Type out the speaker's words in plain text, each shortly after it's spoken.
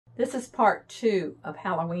This is part 2 of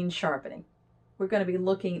Halloween sharpening. We're going to be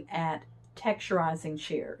looking at texturizing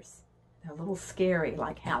shears. They're a little scary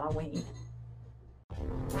like Halloween.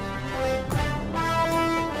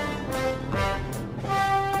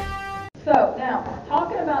 So now,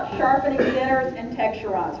 talking about sharpening thinners and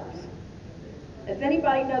texturizers. Does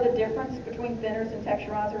anybody know the difference between thinners and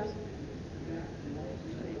texturizers?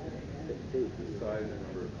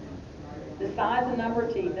 The size and number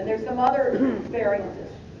of teeth. And there's some other variances.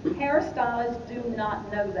 Hairstylists do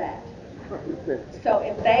not know that. So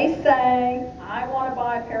if they say, I want to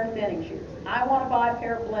buy a pair of thinning shears, I want to buy a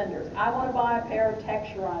pair of blenders, I want to buy a pair of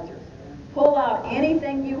texturizers, pull out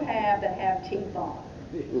anything you have that have teeth on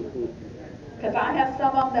them. Because I have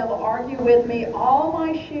some of them that will argue with me, all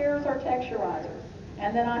my shears are texturizers.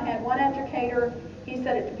 And then I had one educator, he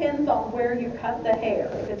said it depends on where you cut the hair.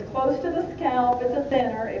 If it's close to the scalp, it's a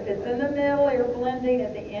thinner. If it's in the middle, you're blending.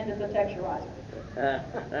 At the end, it's a texturizer.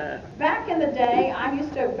 Back in the day,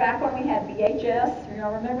 back when we had VHS, you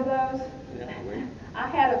all remember those? I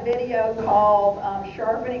had a video called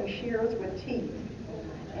Sharpening Shears with Teeth.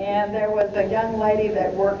 And there was a young lady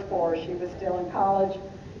that worked for her. She was still in college.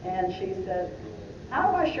 And she said,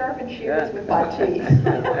 how do I sharpen shears with my teeth?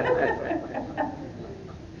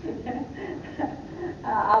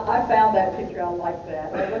 I found that picture. I like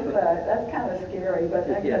that. That's kind of scary. But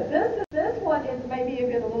this one is maybe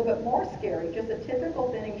a little bit more scary. Just a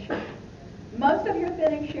typical thinning shear. Most of your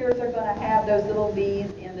thinning shears are going to have those little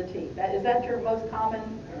V's in the teeth. Is that your most common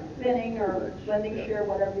thinning or blending shear,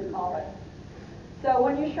 whatever you call it? So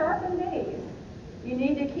when you sharpen these, you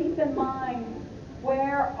need to keep in mind,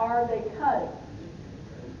 where are they cutting?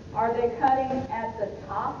 Are they cutting at the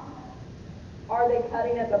top? Are they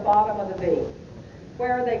cutting at the bottom of the V?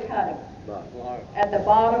 Where are they cutting? At the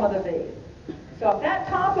bottom of the V. So if that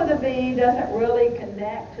top of the V doesn't really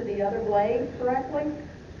connect to the other blade correctly,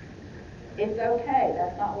 it's okay.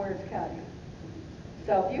 That's not where it's cutting.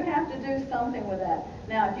 So if you have to do something with that.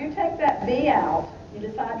 Now, if you take that V out, you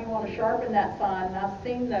decide you want to sharpen that side, and I've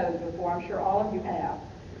seen those before, I'm sure all of you have,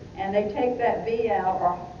 and they take that V out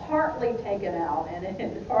or partly take it out, and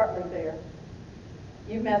it's partly there,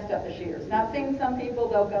 you've messed up the shears. Now, I've seen some people,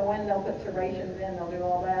 they'll go in, they'll put serrations in, they'll do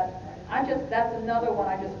all that. That's another one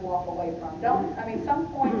I just walk away from. Some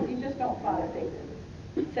points, you just don't try to fix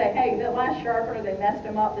it. Say, hey, the last sharpener, they messed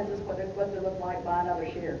them up, this is what they're supposed to look like, buy another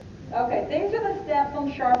shear. Okay, these are the steps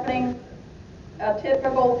on sharpening a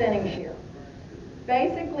typical thinning shear.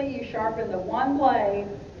 Basically, you sharpen the one blade,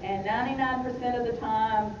 and 99% of the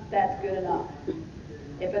time, that's good enough.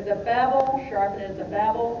 If it's a bevel, sharpen it as a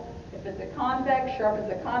bevel. If it's a convex, sharpen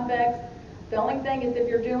it as a convex. The only thing is if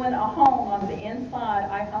you're doing a hone on the inside,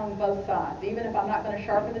 I hone both sides. Even if I'm not going to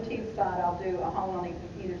sharpen the teeth side, I'll do a hone on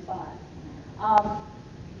either side.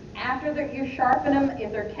 After you sharpen them,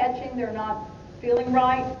 if they're catching, they're not feeling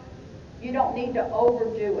right, you don't need to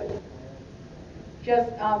overdo it. Just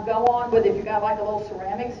go on with, if you got like a little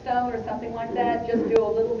ceramic stone or something like that, just do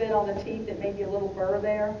a little bit on the teeth and maybe a little burr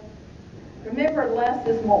there. Remember, less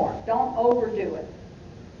is more. Don't overdo it.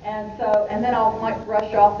 And then I'll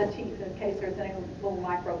brush off the teeth in case there's any little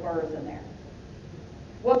micro burrs in there.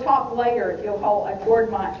 We'll talk later, if you'll hold a board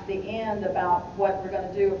march at the end, about what we're going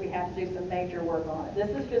to do if we have to do some major work on it. This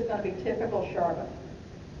is just going to be typical sharpening.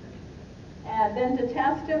 And then to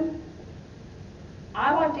test them,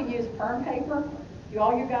 I like to use perm paper.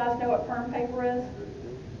 All you guys know what perm paper is?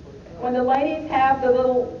 When the ladies have the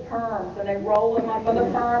little perms and they roll them up on the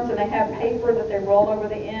perms and they have paper that they roll over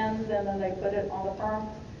the ends and then they put it on the perms,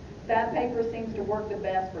 that paper seems to work the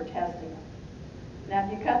best for testing them. Now,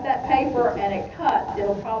 if you cut that paper and it cuts,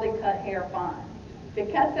 it'll probably cut hair fine. If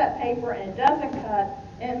it cuts that paper and it doesn't cut,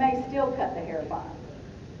 it may still cut the hair fine.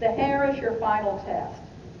 The hair is your final test.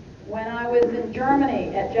 When I was in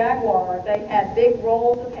Germany at Jaguar, they had big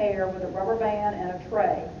rolls of hair with a rubber band and a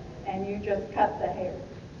tray, and you just cut the hair.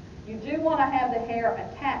 You do want to have the hair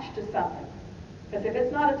attached to something, because if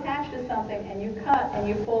it's not attached to something and you cut and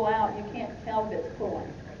you pull out, you can't tell if it's pulling.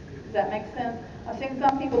 Does that make sense? I've seen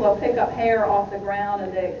some people, they'll pick up hair off the ground,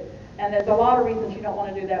 and there's a lot of reasons you don't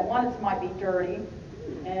want to do that. One, it might be dirty,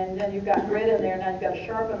 and then you've got grit in there, now you've got to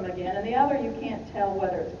sharpen them again, and the other, you can't tell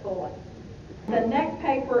whether it's pulling. The neck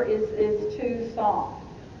paper is too soft.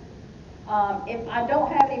 If I don't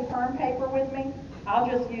have any perm paper with me, I'll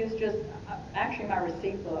just use actually my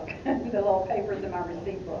receipt book, the little papers in my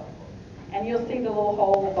receipt book. And you'll see the little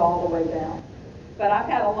holes all the way down. But I've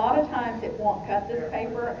had a lot of times it won't cut this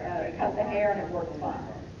paper, cut the hair, and it works fine.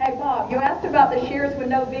 Hey Bob, you asked about the shears with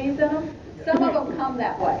no V's in them. Some of them come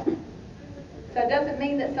that way. So it doesn't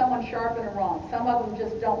mean that someone sharpened them wrong. Some of them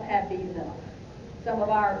just don't have V's in them.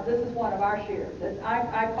 This is one of our shears.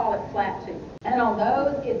 I call it flat teeth. And on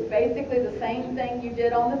those, it's basically the same thing you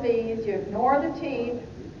did on the V's. You ignore the teeth.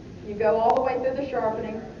 You go all the way through the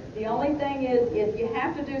sharpening. The only thing is, if you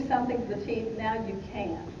have to do something to the teeth, now you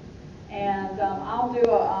can. And I'll do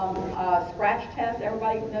a scratch test.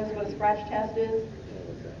 Everybody knows what a scratch test is?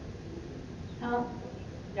 Huh?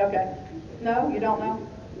 Okay. No, you don't know?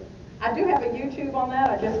 I do have a YouTube on that,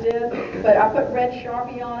 I just did, but I put red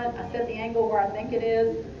Sharpie on it, I set the angle where I think it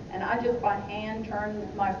is, and I just by hand turn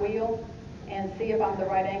my wheel and see if I'm the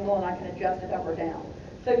right angle and I can adjust it up or down.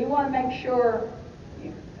 So you want to make sure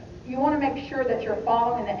that you're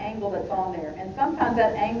following the angle that's on there, and sometimes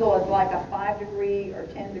that angle is like a 5-degree or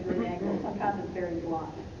 10-degree angle, sometimes it's very blunt.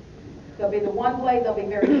 There'll be the one blade, they'll be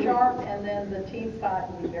very sharp, and then the teeth side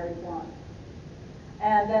will be very blunt.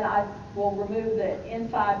 And then I will remove the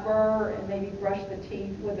inside burr and maybe brush the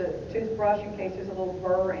teeth with a toothbrush in case there's a little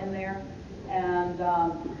burr in there, and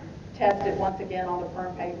test it once again on the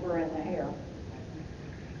perm paper and the hair.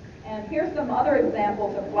 And here's some other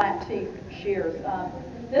examples of flat teeth shears.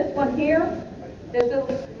 This one here, there's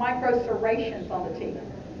little micro serrations on the teeth.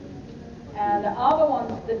 And the other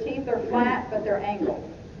ones, the teeth are flat, but they're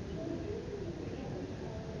angled.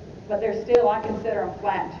 But they're still, I consider them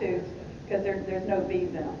flat tooth, because there's no V's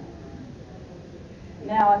in them.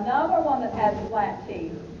 Now another one that has flat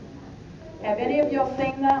teeth. Have any of y'all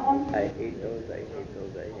seen that one? I hate those.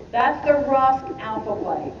 That's the Rusk Alpha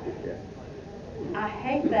Blade. Yeah. I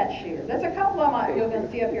hate that shear. There's a couple of them you're going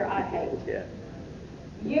to see up here I hate. Yeah.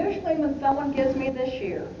 Usually when someone gives me this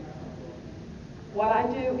shear, what I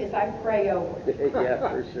do is I pray over it. Yeah,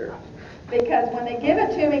 for sure. Because when they give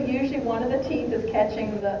it to me, usually one of the teeth is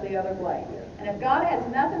catching the other blade. And if God has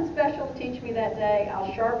nothing special to teach me that day,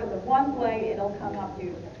 I'll sharpen the one blade, it'll come out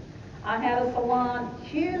beautiful. I had a salon,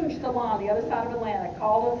 huge salon, the other side of Atlanta,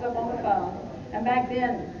 called us up on the phone. And back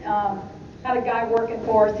then, had a guy working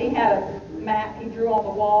for us. He had a map he drew on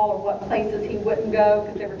the wall of what places he wouldn't go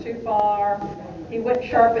because they were too far. He wouldn't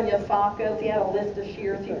sharpen your sockets. He had a list of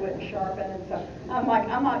shears he wouldn't sharpen. And so I'm like,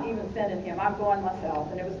 I'm not even sending him. I'm going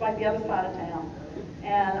myself. And it was like the other side of town.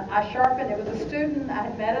 And I sharpened. It was a student I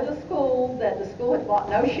had met at a school that the school had bought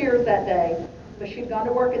no shears that day, but she'd gone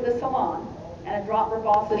to work at the salon and had dropped her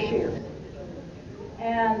boss's shears.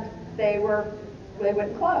 And they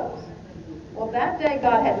wouldn't close. Well, that day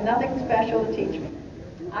God had nothing special to teach me.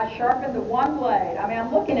 I sharpened the one blade. I mean,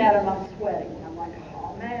 I'm looking at them, I'm sweating. I'm like,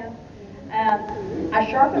 oh man. And I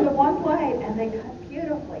sharpened the one blade, and they cut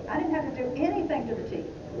beautifully. I didn't have to do anything to the teeth.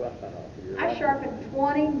 Wow. I sharpened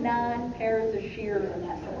 29 pairs of shears in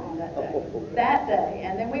that salon that day. That day.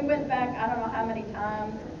 And then we went back, I don't know how many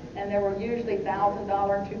times, and there were usually $1,000,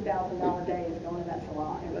 $2,000 days going to that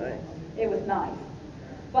salon. It was nice.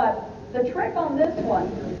 But the trick on this one,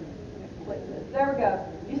 there we go.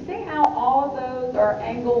 You see how all of those are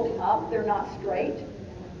angled up? They're not straight.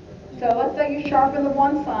 So let's say you sharpen the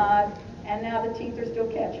one side, and now the teeth are still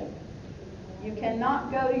catching. You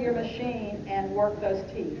cannot go to your machine and work those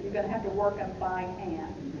teeth. You're going to have to work them by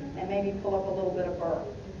hand and maybe pull up a little bit of burr.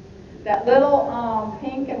 That little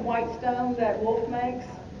pink and white stone that Wolf makes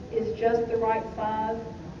is just the right size.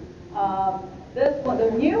 This one,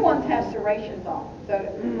 the new ones have serrations on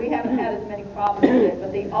them, so we haven't had as many problems with it.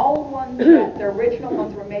 But the old ones, the original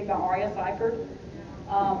ones were made by R.S. Eichert.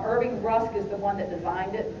 Irving Rusk is the one that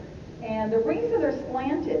designed it. And the reason they're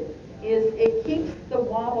slanted is it keeps the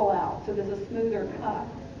wobble out, so there's a smoother cut.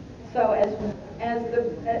 So as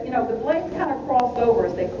the blades kind of cross over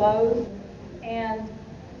as they close, and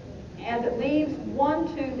as it leaves one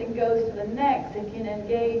tooth and goes to the next, it can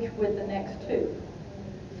engage with the next tooth.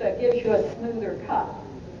 So it gives you a smoother cut.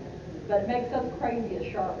 But it makes us crazy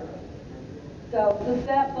as sharpeners. So the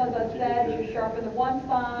steps, as I said, is you sharpen the one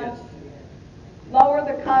side, lower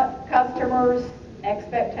the customer's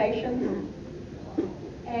expectations,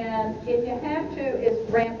 and if you have to, is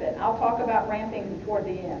ramp it. I'll talk about ramping toward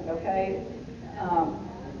the end, okay?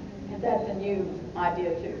 And that's a new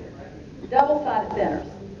idea too. Double-sided thinners.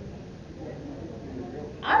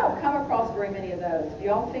 I don't come across very many of those. Do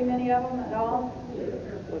y'all see many of them at all?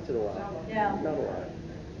 Once in a while. Yeah. Not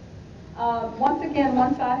a lot. Once again,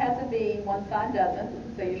 one side has a V, one side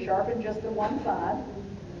doesn't. So you sharpen just the one side.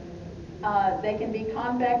 They can be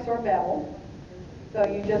convex or bevel. So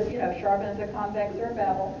you just, sharpen as a convex or a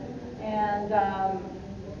bevel. And,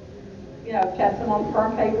 test them on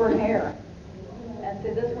perm paper and hair. And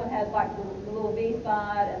so this one has like the little V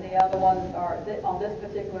side, and the other ones are, on this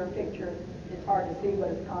particular picture, it's hard to see, but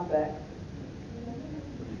it's convex.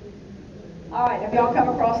 All right, have y'all come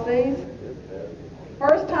across these?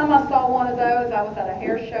 First time I saw one of those, I was at a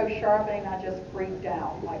hair show sharpening, I just freaked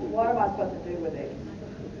out. Like, what am I supposed to do with these?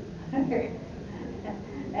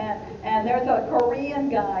 and there's a Korean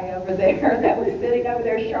guy over there that was sitting over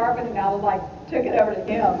there sharpening. I was like, took it over to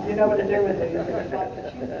him. You know what to do with these. It was like,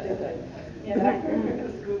 she's stupid, you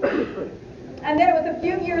know. And then it was a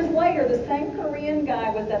few years later, the same Korean guy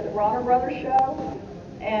was at the Bronner Brothers show,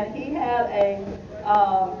 and he had a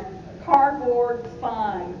cardboard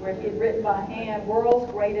sign where he had written by hand,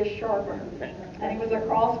 "World's Greatest Sharpener," and he was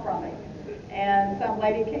across from me. And some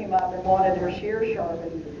lady came up and wanted her shears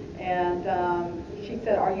sharpened, and she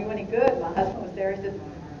said, "Are you any good?" My husband was there. He said,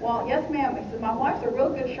 "Well, yes, ma'am." He said, "My wife's a real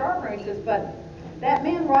good sharpener." He says, "But that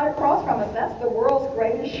man right across from us, that's the world's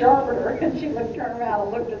greatest sharpener." And she turned around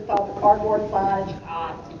and looked and saw the cardboard sign, and she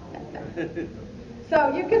thought. So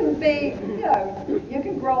you can be, you know, you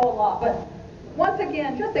can grow a lot, but once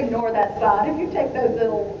again, just ignore that side. If you take those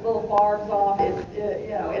little barbs off, it's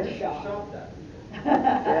you know, it's sharp.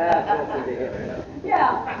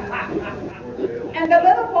 Yeah. And the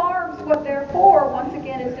little barbs, what they're for, once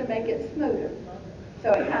again, is to make it smoother,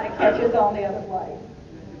 so it kind of catches on the other blade.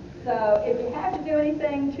 So if you have to do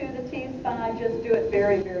anything to the teeth side, just do it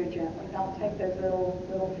very, very gently. Don't take those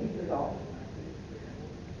little pieces off.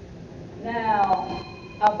 Now,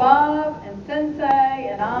 above and Sensei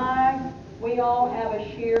and I, we all have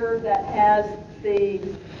a shear that has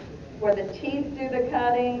where the teeth do the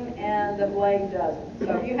cutting and the blade doesn't.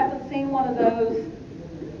 So if you haven't seen one of those,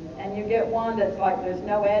 and you get one that's like there's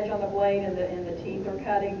no edge on the blade and the teeth are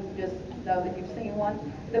cutting, just know that you've seen one.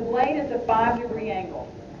 The blade is a 5-degree angle,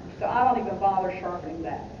 so I don't even bother sharpening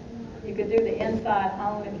that. You could do the inside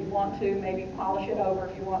hone if you want to, maybe polish it over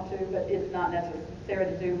if you want to, but it's not necessary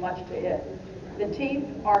to do much to it. The teeth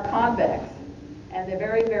are convex, and they're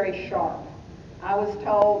very, very sharp. I was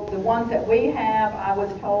told, the ones that we have, I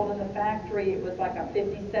was told in the factory it was like a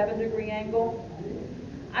 57-degree angle.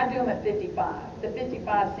 I do them at 55. The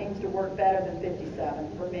 55 seems to work better than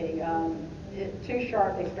 57 for me. Too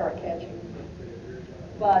sharp, they start catching.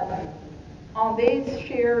 But on these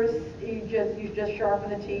shears, you just sharpen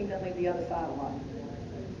the teeth and leave the other side alone.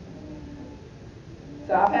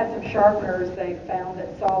 So I've had some sharpeners they found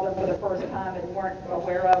that saw them for the first time and weren't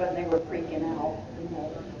aware of it, and they were freaking out.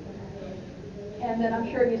 And then I'm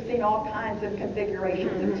sure you've seen all kinds of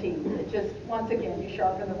configurations of teeth. It just, once again, you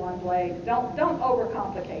sharpen the one blade. Don't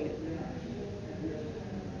overcomplicate it.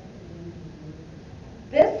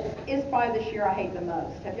 This is probably the shear I hate the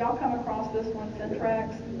most. Have y'all come across this one,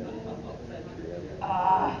 Syntrax?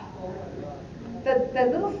 The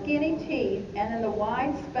little skinny teeth and in the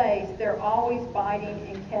wide space, they're always biting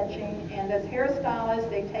and catching. And as hairstylists,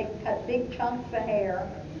 they cut big chunks of hair.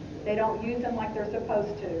 They don't use them like they're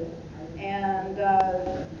supposed to. And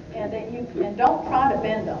don't try to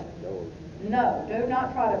bend them. No, do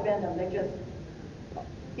not try to bend them. They just,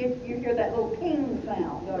 you hear that little ping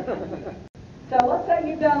sound, don't you? So let's say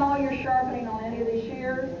you've done all your sharpening on any of these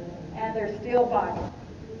shears, and they're still biting.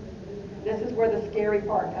 This is where the scary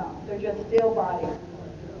part comes. They're just still biting.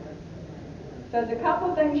 So there's a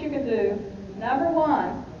couple of things you can do. Number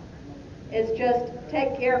one is just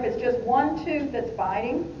take care, if it's just one tooth that's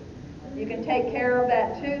biting, you can take care of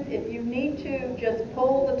that tooth. If you need to, just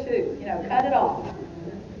pull the tooth, cut it off.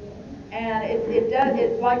 And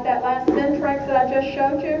it's like that last Syntrax that I just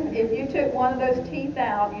showed you. If you took one of those teeth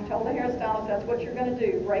out, you told the hairstylist that's what you're going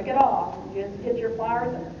to do, break it off. Just hit your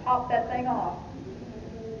pliers and pop that thing off.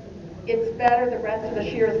 It's better, the rest of the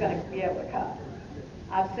shear is going to be able to cut.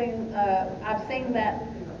 I've seen that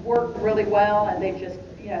work really well, and they just,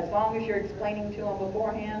 as long as you're explaining to them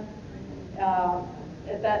beforehand,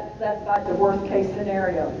 that's like the worst case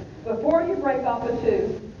scenario. Before you break off a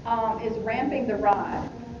tooth is ramping the ride.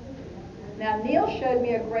 Now Neil showed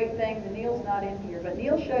me a great thing, Neil's not in here, but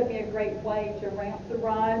Neil showed me a great way to ramp the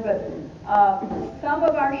ride, but some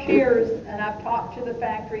of our shears, and I've talked to the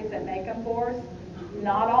factories that make them for us,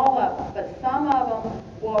 not all of them, but some of them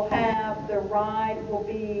will have the ride will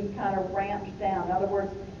be kind of ramped down. In other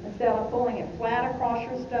words, instead of pulling it flat across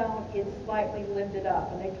your stone, it's slightly lifted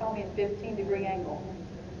up. And they told me a 15-degree angle.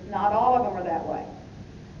 Not all of them are that way.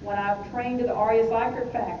 When I trained at the Arias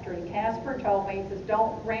Eichert factory, Casper told me, he says,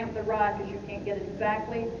 don't ramp the ride because you can't get it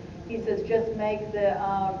exactly. He says, just make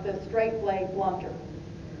the straight blade blunter.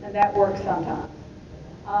 And that works sometimes.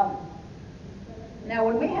 Now,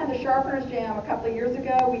 when we had the Sharpeners Jam a couple of years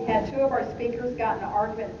ago, we had two of our speakers got in an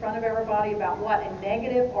argument in front of everybody about what a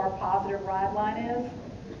negative or a positive ride line is.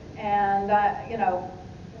 And, I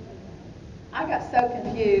got so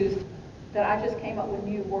confused that I just came up with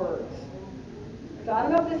new words. So I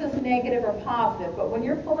don't know if this is negative or positive, but when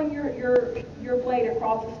you're pulling your blade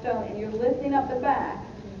across the stone and you're lifting up the back,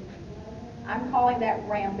 I'm calling that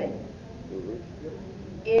ramping.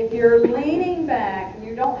 If you're leaning back and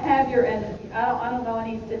you don't have your, and I don't know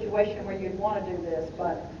any situation where you'd want to do this,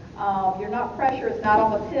 but your pressure is not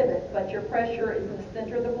on the pivot, but your pressure is in the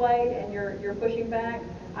center of the blade and you're pushing back,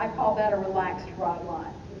 I call that a relaxed rod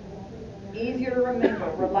line. Easier to remember,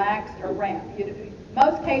 relaxed or ramp.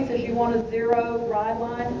 Most cases you want a 0 rod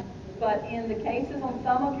line, but in the cases on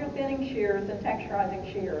some of your thinning shears and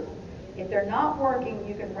texturizing shears, if they're not working,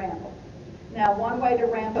 you can ramp them. Now, one way to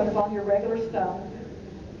ramp them is on your regular stone.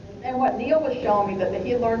 And what Neil was showing me that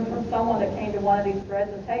he learned from someone that came to one of these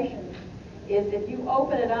presentations is if you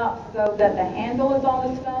open it up so that the handle is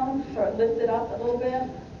on the stone, so it lifts it up a little bit.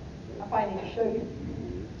 I probably need to show you.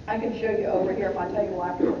 I can show you over here if I tell you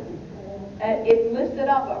afterwards. It lifts it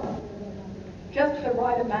up just the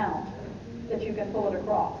right amount that you can pull it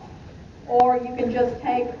across. Or you can just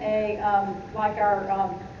take like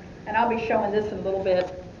our, and I'll be showing this in a little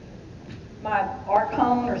bit, my arc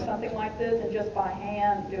cone or something like this, and just by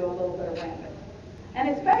hand do a little bit of ramping. And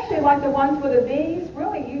especially like the ones with the V's,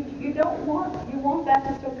 really you want that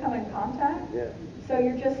to still come in contact. Yeah. So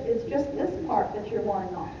it's just this